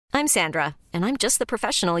I'm Sandra, and I'm just the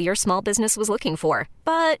professional your small business was looking for.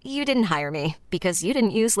 But you didn't hire me because you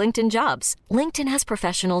didn't use LinkedIn Jobs. LinkedIn has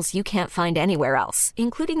professionals you can't find anywhere else,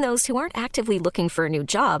 including those who aren't actively looking for a new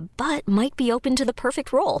job, but might be open to the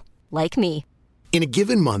perfect role, like me. In a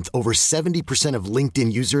given month, over 70% of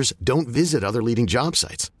LinkedIn users don't visit other leading job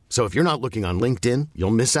sites. So if you're not looking on LinkedIn,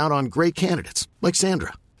 you'll miss out on great candidates like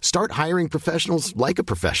Sandra. Start hiring professionals like a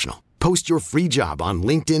professional. Post your free job on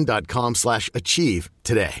linkedin.com/achieve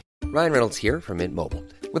today. Ryan Reynolds here from Mint Mobile.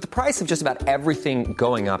 With the price of just about everything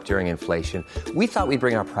going up during inflation, we thought we'd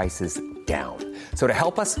bring our prices down. So to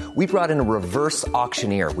help us, we brought in a reverse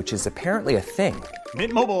auctioneer, which is apparently a thing.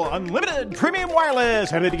 Mint Mobile Unlimited Premium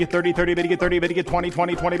Wireless. How to get 30, 30, bit to get 30, bit to get 20,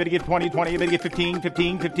 20, 20, bit to get 20, 20, bit to get 15,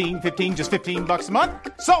 15, 15, 15, just $15 a month?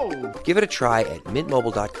 Sold! Give it a try at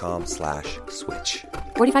mintmobile.com/switch.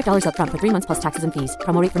 $45 up front for 3 months plus taxes and fees.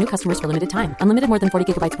 Promo rate for new customers for limited time. Unlimited more than 40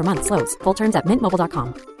 gigabytes per month. Slows full terms at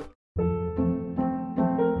mintmobile.com.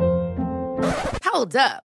 Hold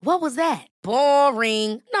up. What was that?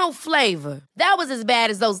 Boring. No flavor. That was as bad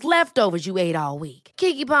as those leftovers you ate all week.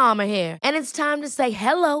 Keke Palmer here. And it's time to say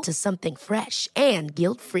hello to something fresh and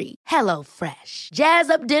guilt-free. Hello Fresh. Jazz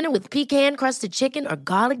up dinner with pecan-crusted chicken or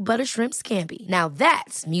garlic butter shrimp scampi. Now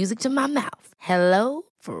that's music to my mouth. Hello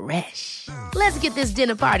Fresh. Let's get this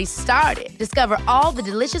dinner party started. Discover all the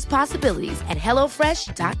delicious possibilities at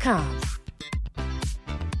hellofresh.com.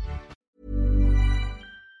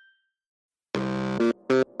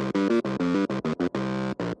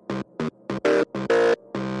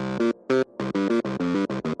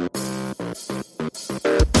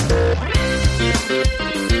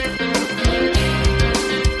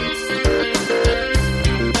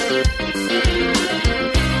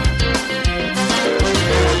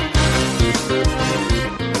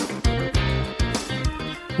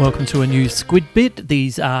 Welcome to a new Squid Bit.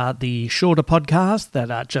 These are the shorter podcasts that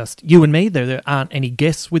are just you and me. There aren't any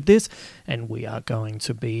guests with this, and we are going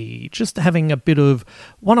to be just having a bit of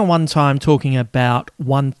one-on-one time talking about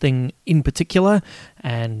one thing in particular,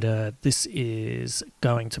 and this is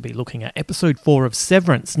going to be looking at episode 4 of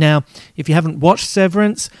Severance. Now, if you haven't watched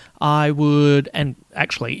Severance, I would, and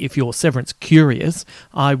actually if you're Severance curious,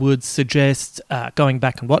 I would suggest going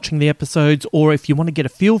back and watching the episodes, or if you want to get a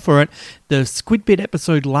feel for it, the Squid Bit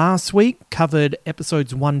episode last week covered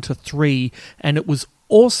episodes 1 to 3, and it was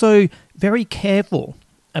also very careful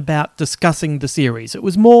about discussing the series. It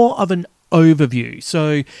was more of an overview.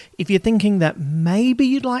 So if you're thinking that maybe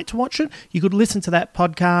you'd like to watch it, you could listen to that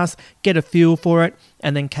podcast, get a feel for it,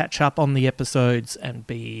 and then catch up on the episodes and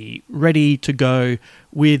be ready to go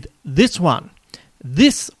with this one.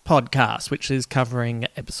 This podcast, which is covering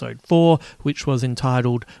episode 4, which was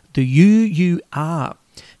entitled The You Are.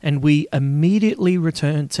 And we immediately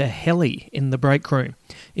return to Helly in the break room.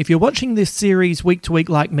 If you're watching this series week to week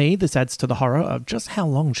like me, this adds to the horror of just how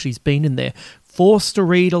long she's been in there, forced to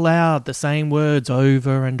read aloud the same words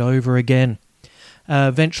over and over again.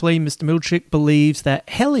 Eventually, Mr. Milchick believes that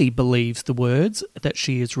Helly believes the words that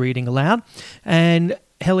she is reading aloud, and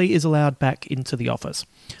Helly is allowed back into the office.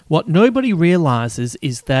 What nobody realises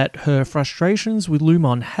is that her frustrations with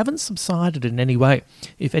Lumon haven't subsided in any way.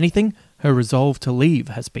 If anything, her resolve to leave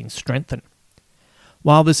has been strengthened.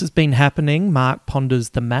 While this has been happening, Mark ponders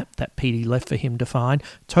the map that Petey left for him to find,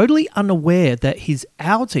 totally unaware that his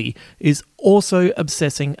outie is also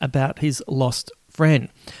obsessing about his lost friend.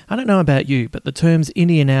 I don't know about you, but the terms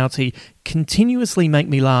innie and outie continuously make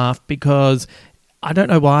me laugh because I don't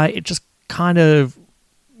know why, it just kind of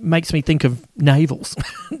makes me think of navels.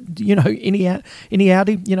 You know, innie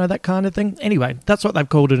outie, you know, that kind of thing. Anyway, that's what they've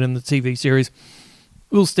called it in the TV series.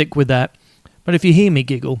 We'll stick with that. But if you hear me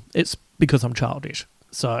giggle, it's because I'm childish.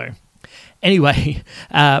 So, anyway,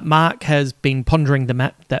 Mark has been pondering the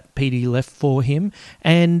map that Petey left for him.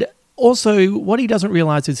 And also, what he doesn't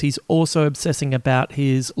realise is he's also obsessing about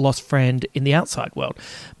his lost friend in the outside world.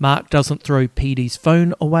 Mark doesn't throw Petey's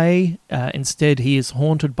phone away. Instead, he is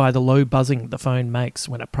haunted by the low buzzing the phone makes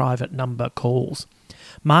when a private number calls.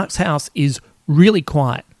 Mark's house is really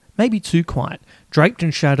quiet, maybe too quiet. Draped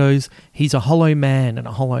in shadows, he's a hollow man in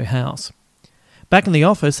a hollow house. Back in the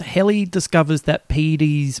office, Helly discovers that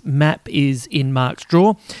Petey's map is in Mark's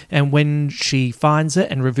drawer, and when she finds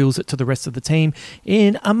it and reveals it to the rest of the team,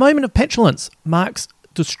 in a moment of petulance, Mark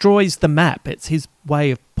destroys the map. It's his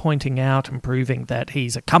way of pointing out and proving that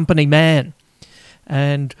he's a company man.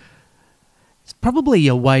 And it's probably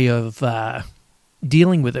a way of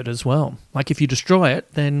dealing with it as well. Like, if you destroy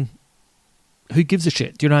it, then who gives a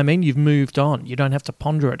shit? Do you know what I mean? You've moved on. You don't have to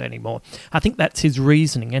ponder it anymore. I think that's his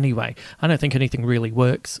reasoning anyway. I don't think anything really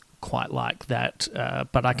works quite like that,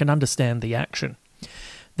 but I can understand the action.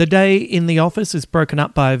 The day in the office is broken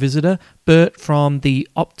up by a visitor. Bert from the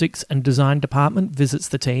optics and design department visits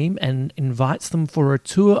the team and invites them for a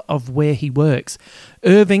tour of where he works.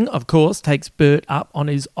 Irving, of course, takes Bert up on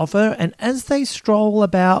his offer, and as they stroll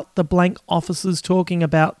about the blank offices talking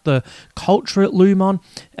about the culture at Lumon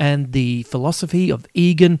and the philosophy of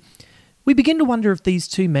Egan, we begin to wonder if these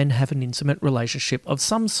two men have an intimate relationship of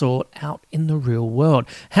some sort out in the real world.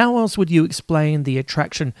 How else would you explain the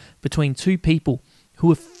attraction between two people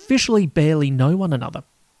who officially barely know one another?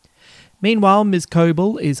 Meanwhile, Ms.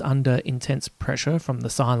 Coble is under intense pressure from the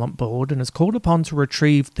Silent Board and is called upon to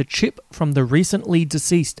retrieve the chip from the recently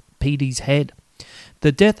deceased Petey's head.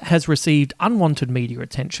 The death has received unwanted media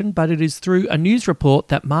attention, but it is through a news report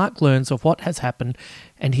that Mark learns of what has happened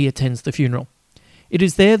and he attends the funeral. It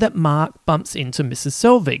is there that Mark bumps into Mrs.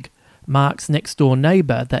 Selvig, Mark's next-door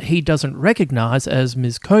neighbour that he doesn't recognise as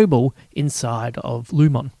Ms. Coble inside of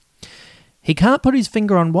Lumon. He can't put his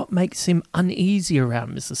finger on what makes him uneasy around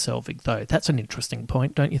Mrs. Selvig, though. That's an interesting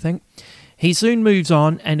point, don't you think? He soon moves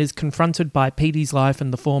on and is confronted by Petey's life in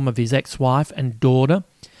the form of his ex-wife and daughter.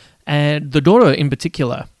 And the daughter in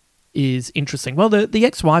particular is interesting. Well, the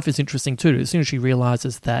ex-wife is interesting too. As soon as she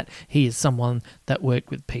realises that he is someone that worked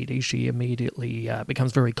with Petey, she immediately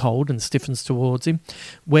becomes very cold and stiffens towards him.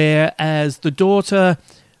 Whereas the daughter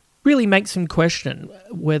really makes him question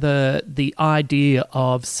whether the idea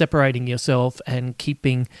of separating yourself and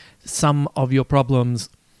keeping some of your problems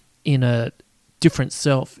in a different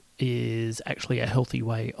self is actually a healthy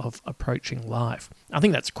way of approaching life. I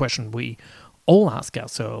think that's a question we all ask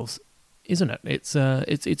ourselves, isn't it?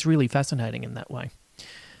 It's really fascinating in that way.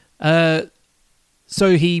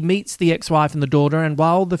 So he meets the ex-wife and the daughter, and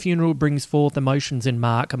while the funeral brings forth emotions in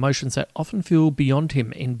Mark, emotions that often feel beyond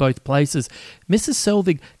him in both places, Mrs.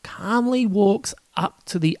 Selvig calmly walks up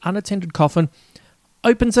to the unattended coffin,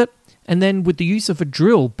 opens it, and then with the use of a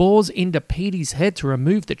drill, bores into Petey's head to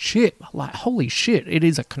remove the chip. Like, holy shit, it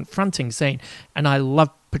is a confronting scene, and I love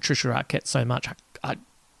Patricia Arquette so much. I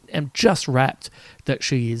am just rapt that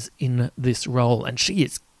she is in this role, and she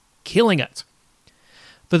is killing it.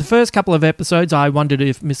 For the first couple of episodes, I wondered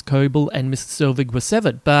if Miss Coble and Mrs. Selvig were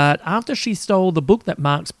severed, but after she stole the book that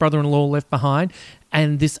Mark's brother-in-law left behind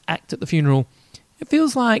and this act at the funeral, it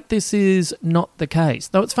feels like this is not the case.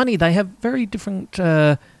 Though it's funny, they have very different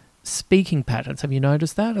speaking patterns. Have you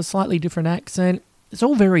noticed that? A slightly different accent. It's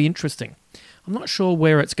all very interesting. I'm not sure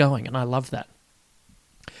where it's going, and I love that.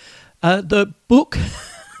 The book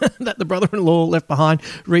that the brother-in-law left behind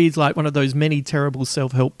reads like one of those many terrible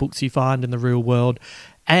self-help books you find in the real world.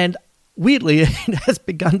 And weirdly, it has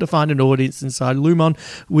begun to find an audience inside Lumon,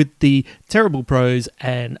 with the terrible prose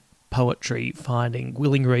and poetry finding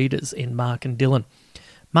willing readers in Mark and Dylan.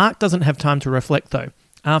 Mark doesn't have time to reflect, though.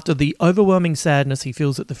 After the overwhelming sadness he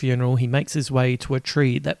feels at the funeral, he makes his way to a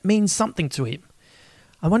tree that means something to him.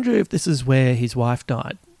 I wonder if this is where his wife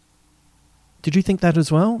died. Did you think that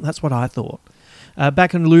as well? That's what I thought.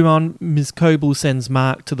 Back in Lumon, Ms. Coble sends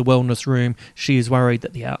Mark to the wellness room. She is worried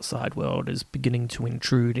that the outside world is beginning to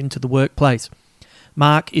intrude into the workplace.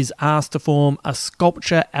 Mark is asked to form a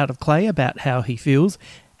sculpture out of clay about how he feels,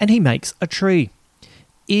 and he makes a tree.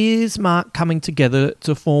 Is Mark coming together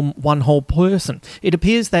to form one whole person? It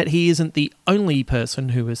appears that he isn't the only person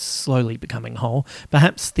who is slowly becoming whole.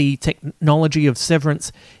 Perhaps the technology of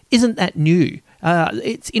severance isn't that new.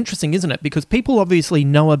 It's interesting, isn't it? Because people obviously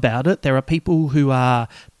know about it. There are people who are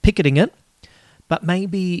picketing it, but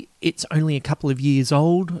maybe it's only a couple of years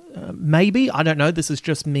old. Maybe, I don't know. This is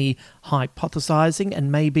just me hypothesizing,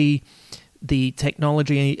 and maybe the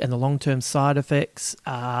technology and the long-term side effects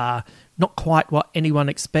are not quite what anyone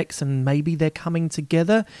expects, and maybe they're coming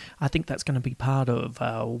together. I think that's going to be part of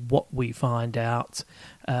what we find out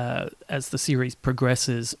as the series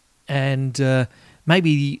progresses, and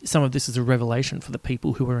maybe some of this is a revelation for the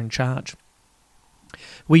people who are in charge.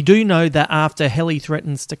 We do know that after Helly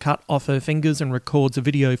threatens to cut off her fingers and records a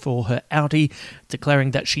video for her outie,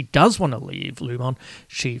 declaring that she does want to leave Lumon,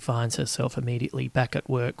 she finds herself immediately back at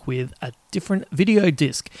work with a different video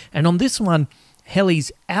disc. And on this one,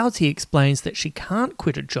 Helly's outie explains that she can't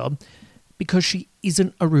quit a job because she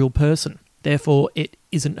isn't a real person. Therefore, it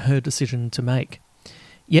isn't her decision to make.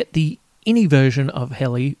 Yet the innie version of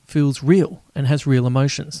Helly feels real and has real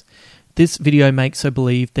emotions. This video makes her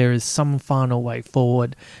believe there is some final way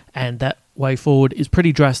forward, and that way forward is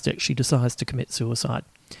pretty drastic. She decides to commit suicide.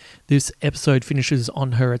 This episode finishes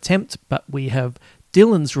on her attempt, but we have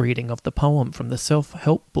Dylan's reading of the poem from the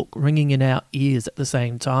self-help book ringing in our ears at the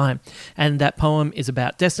same time. And that poem is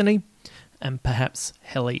about destiny, and perhaps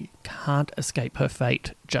Helly can't escape her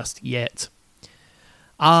fate just yet.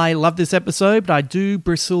 I love this episode, but I do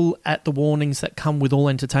bristle at the warnings that come with all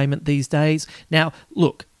entertainment these days. Now,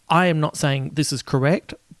 look, I am not saying this is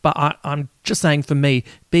correct, but I'm just saying for me,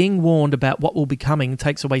 being warned about what will be coming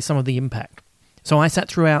takes away some of the impact. So I sat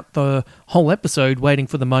throughout the whole episode waiting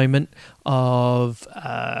for the moment of,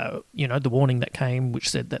 the warning that came, which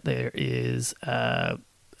said that there is a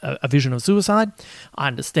vision of suicide. I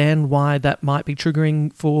understand why that might be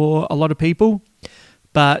triggering for a lot of people,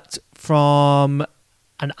 but from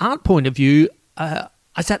an art point of view, I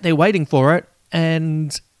sat there waiting for it,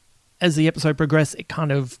 and as the episode progressed, it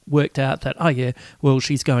kind of worked out that,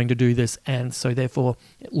 she's going to do this, and so therefore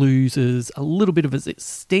it loses a little bit of its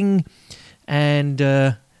sting, and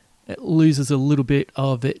it loses a little bit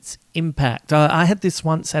of its impact. I had this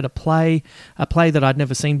once at a play that I'd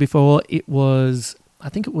never seen before. It was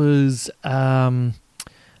Arthur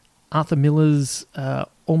Miller's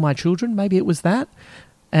All My Children, maybe it was that,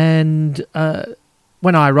 and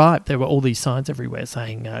when I arrived, there were all these signs everywhere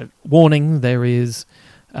saying, warning, there is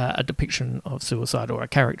a depiction of suicide, or a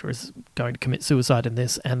character is going to commit suicide in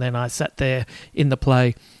this. And then I sat there in the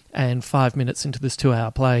play, and 5 minutes into this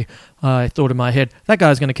 2-hour play, I thought in my head, that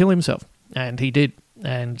guy's going to kill himself. And he did.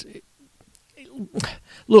 And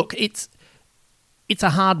look, it's a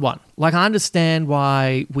hard one. Like, I understand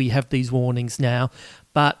why we have these warnings now,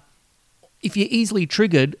 but if you're easily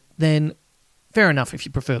triggered, then fair enough if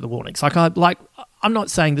you prefer the warnings. I'm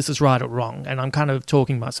not saying this is right or wrong, and I'm kind of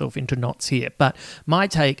talking myself into knots here, but my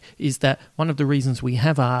take is that one of the reasons we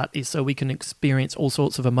have art is so we can experience all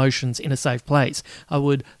sorts of emotions in a safe place. I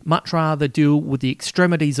would much rather deal with the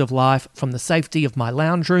extremities of life from the safety of my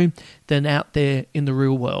lounge room than out there in the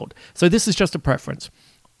real world. So this is just a preference.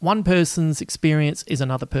 One person's experience is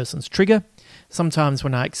another person's trigger. Sometimes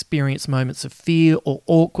when I experience moments of fear or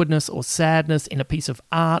awkwardness or sadness in a piece of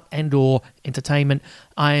art and or entertainment,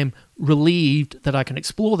 I am relieved that I can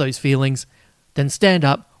explore those feelings, then stand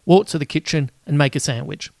up, walk to the kitchen and make a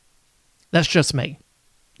sandwich. That's just me.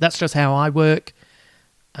 That's just how I work.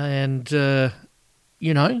 And,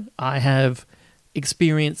 I have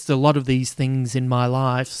experienced a lot of these things in my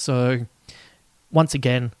life. So once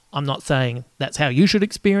again, I'm not saying that's how you should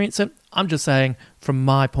experience it. I'm just saying from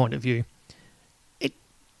my point of view, it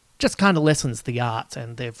just kind of lessens the art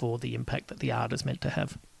and therefore the impact that the art is meant to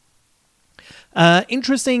have.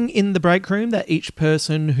 Interesting in the break room that each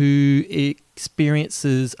person who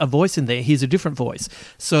experiences a voice in there hears a different voice.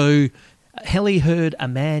 So Helly heard a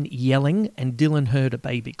man yelling and Dylan heard a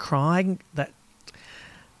baby crying. That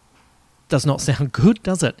does not sound good,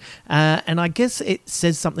 does it? And I guess it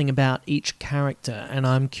says something about each character, and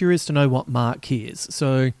I'm curious to know what Mark hears.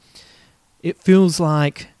 So it feels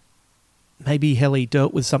like maybe Helly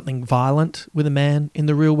dealt with something violent with a man in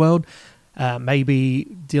the real world. Maybe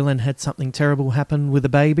Dylan had something terrible happen with a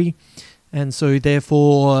baby. And so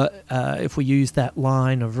therefore, if we use that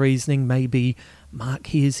line of reasoning, maybe Mark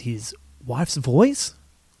hears his wife's voice.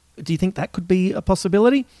 Do you think that could be a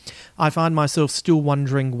possibility? I find myself still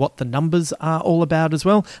wondering what the numbers are all about as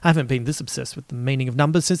well. I haven't been this obsessed with the meaning of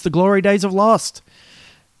numbers since the glory days of Lost.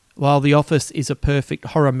 While The Office is a perfect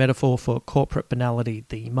horror metaphor for corporate banality,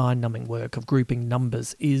 the mind-numbing work of grouping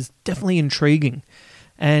numbers is definitely intriguing.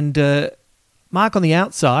 And Mark on the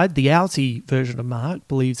outside, the outie version of Mark,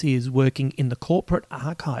 believes he is working in the corporate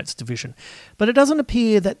archives division. But it doesn't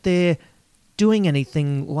appear that they're doing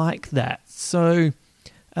anything like that. So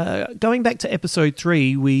going back to episode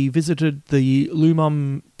 3, we visited the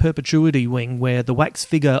Lumon Perpetuity Wing, where the wax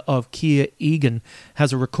figure of Keir Egan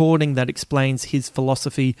has a recording that explains his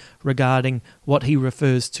philosophy regarding what he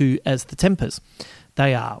refers to as the tempers.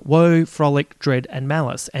 They are woe, frolic, dread, and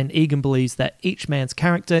malice, and Egan believes that each man's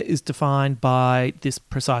character is defined by this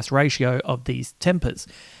precise ratio of these tempers.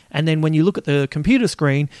 And then when you look at the computer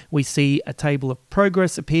screen, we see a table of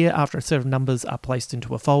progress appear after a set of numbers are placed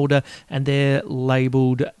into a folder, and they're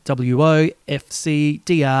labelled WO, FC,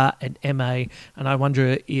 DR, and MA, and I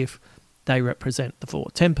wonder if they represent the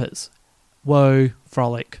 4 tempers: woe,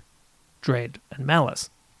 frolic, dread, and malice.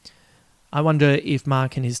 I wonder if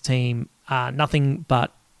Mark and his team are nothing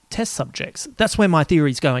but test subjects. That's where my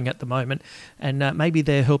theory's going at the moment, and maybe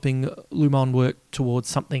they're helping Lumon work towards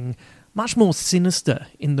something much more sinister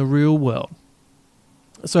in the real world.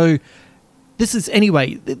 So this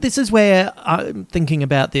is where I'm thinking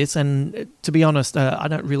about this, and to be honest, I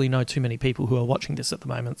don't really know too many people who are watching this at the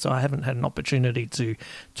moment, so I haven't had an opportunity to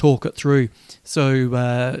talk it through. So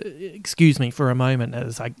excuse me for a moment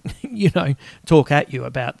as I, talk at you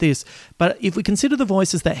about this. But if we consider the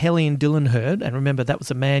voices that Helly and Dylan heard, and remember that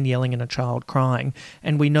was a man yelling and a child crying,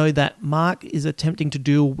 and we know that Mark is attempting to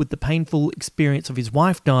deal with the painful experience of his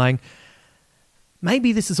wife dying,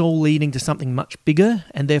 maybe this is all leading to something much bigger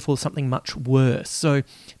and therefore something much worse. So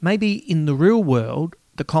maybe in the real world,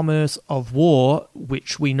 the commerce of war,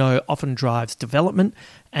 which we know often drives development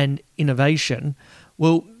and innovation,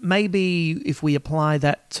 well, maybe if we apply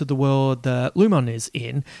that to the world that Lumon is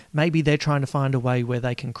in, maybe they're trying to find a way where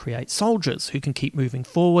they can create soldiers who can keep moving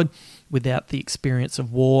forward without the experience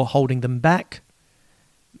of war holding them back.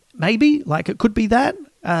 Maybe, like it could be that.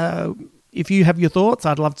 If you have your thoughts,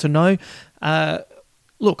 I'd love to know.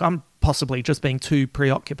 Look, I'm possibly just being too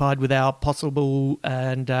preoccupied with our possible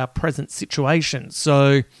and present situation.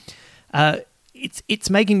 So it's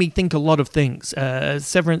making me think a lot of things.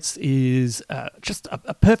 Severance is just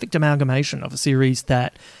a perfect amalgamation of a series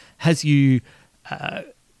that has you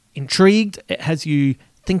intrigued. It has you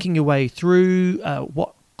thinking your way through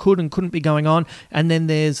what could and couldn't be going on. And then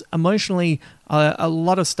there's emotionally a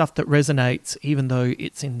lot of stuff that resonates, even though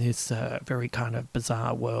it's in this very kind of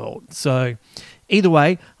bizarre world. So either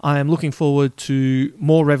way, I am looking forward to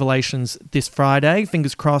more revelations this Friday.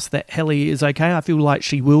 Fingers crossed that Helly is okay. I feel like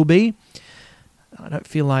she will be. I don't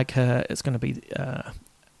feel like it's going to be...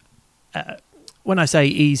 when I say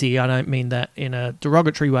easy, I don't mean that in a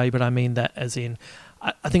derogatory way, but I mean that as in...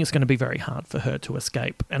 I think it's going to be very hard for her to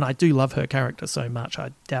escape. And I do love her character so much,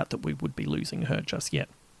 I doubt that we would be losing her just yet.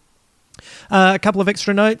 A couple of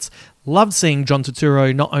extra notes. Love seeing John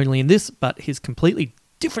Turturro not only in this, but his completely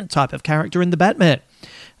different type of character in The Batman.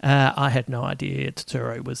 I had no idea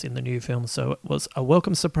Turturro was in the new film, so it was a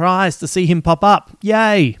welcome surprise to see him pop up.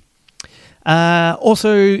 Yay!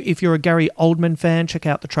 Also, if you're a Gary Oldman fan, check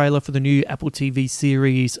out the trailer for the new Apple TV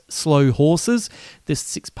series Slow Horses. This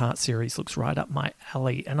 6-part series looks right up my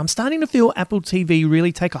alley, and I'm starting to feel Apple TV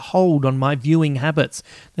really take a hold on my viewing habits.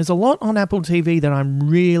 There's a lot on Apple TV that I'm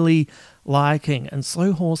really liking, and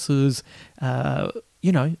Slow Horses,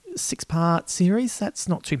 6-part series, that's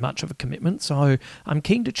not too much of a commitment, so I'm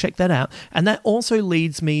keen to check that out. And that also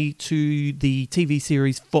leads me to the TV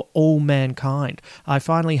series For All Mankind. I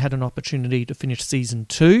finally had an opportunity to finish season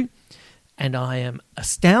 2, and I am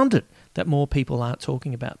astounded that more people aren't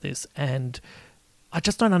talking about this, and I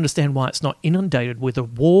just don't understand why it's not inundated with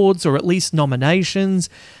awards or at least nominations.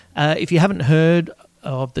 If you haven't heard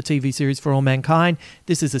of the TV series For All Mankind,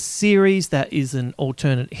 this is a series that is an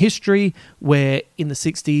alternate history where in the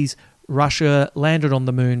 60s Russia landed on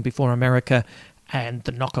the moon before America, and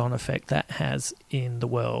the knock-on effect that has in the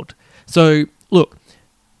world. So look,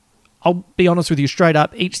 I'll be honest with you straight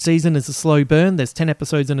up, each season is a slow burn. There's 10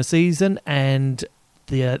 episodes in a season, and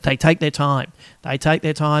they take their time. They take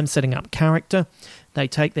their time setting up character. They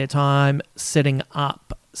take their time setting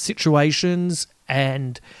up situations,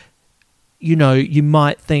 and you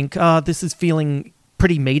might think, this is feeling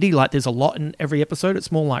pretty meaty, like there's a lot in every episode.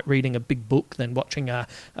 It's more like reading a big book than watching a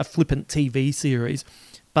flippant TV series.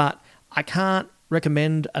 But I can't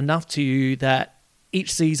recommend enough to you that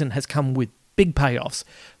each season has come with big payoffs,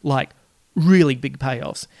 like really big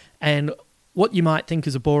payoffs. And what you might think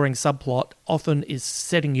is a boring subplot often is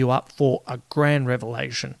setting you up for a grand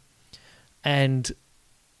revelation. And,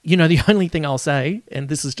 the only thing I'll say, and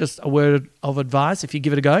this is just a word of advice if you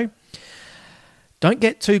give it a go, don't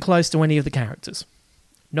get too close to any of the characters.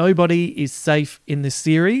 Nobody is safe in this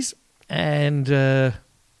series, and the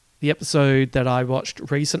episode that I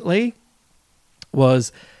watched recently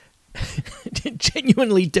was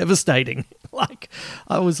genuinely devastating.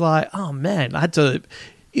 I was like, oh man, I had to...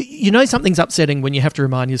 something's upsetting when you have to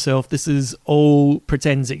remind yourself this is all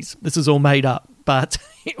pretensies. This is all made up. But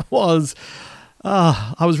it was...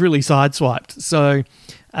 I was really sideswiped. So...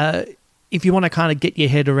 if you want to kind of get your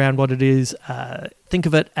head around what it is, think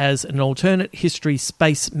of it as an alternate history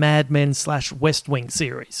space Mad Men / West Wing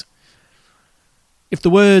series. If the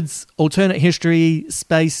words alternate history,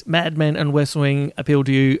 space, Mad Men and West Wing appeal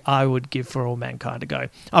to you, I would give For All Mankind a go.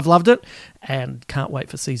 I've loved it and can't wait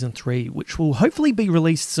for season 3, which will hopefully be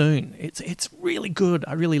released soon. It's really good.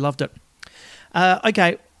 I really loved it.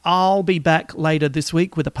 Okay, I'll be back later this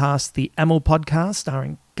week with a Past the Amel podcast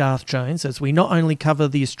starring Garth Jones, as we not only cover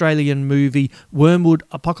the Australian movie Wormwood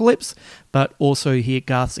Apocalypse, but also hear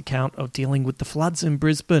Garth's account of dealing with the floods in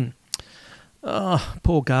Brisbane. Oh,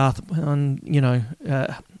 poor Garth.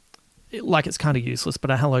 It's kind of useless, but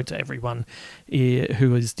a hello to everyone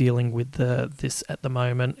who is dealing with this at the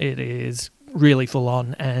moment. It is really full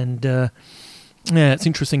on, and it's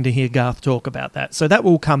interesting to hear Garth talk about that. So that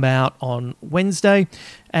will come out on Wednesday,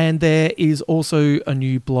 and there is also a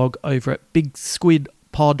new blog over at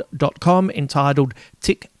bigsquidpod.com entitled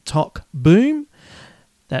TikTok Boom.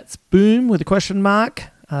 That's boom with a question mark.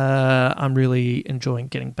 I'm really enjoying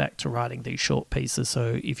getting back to writing these short pieces,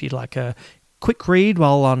 so if you'd like a quick read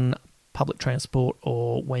while on public transport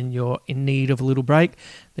or when you're in need of a little break.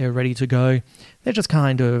 They're ready to go. They're just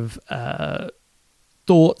kind of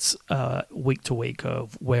thoughts week to week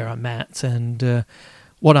of where I'm at and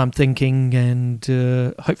what I'm thinking, and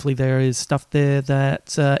hopefully there is stuff there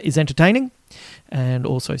that is entertaining and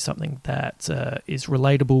also something that is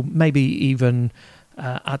relatable, maybe even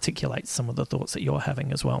articulates some of the thoughts that you're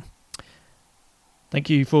having as well. Thank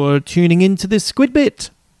you for tuning in to this Squid Bit.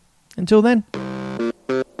 Until then.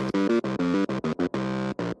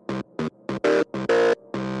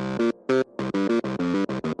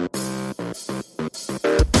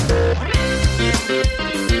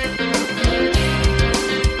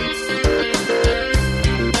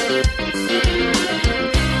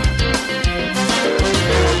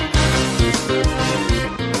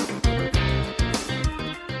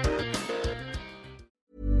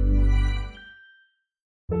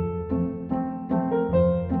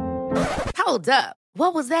 Hold up.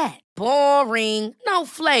 What was that? Boring. No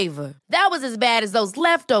flavor. That was as bad as those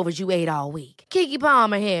leftovers you ate all week. Keke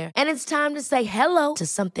Palmer here, and it's time to say hello to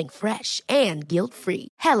something fresh and guilt-free.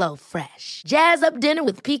 Hello Fresh. Jazz up dinner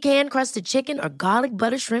with pecan-crusted chicken or garlic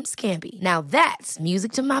butter shrimp scampi. Now that's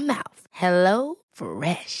music to my mouth. Hello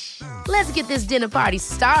Fresh. Let's get this dinner party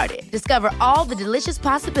started. Discover all the delicious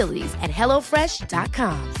possibilities at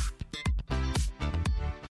hellofresh.com.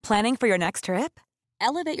 Planning for your next trip?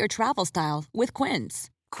 Elevate your travel style with Quince.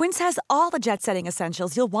 Quince has all the jet-setting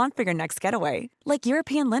essentials you'll want for your next getaway, like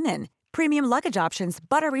European linen, premium luggage options,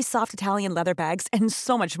 buttery soft Italian leather bags, and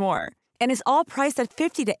so much more. And is all priced at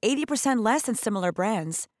 50 to 80% less than similar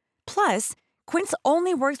brands. Plus, Quince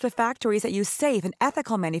only works with factories that use safe and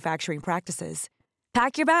ethical manufacturing practices.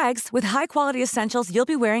 Pack your bags with high-quality essentials you'll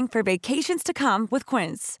be wearing for vacations to come with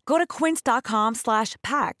Quince. Go to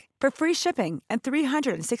quince.com/pack for free shipping and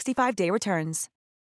 365-day returns.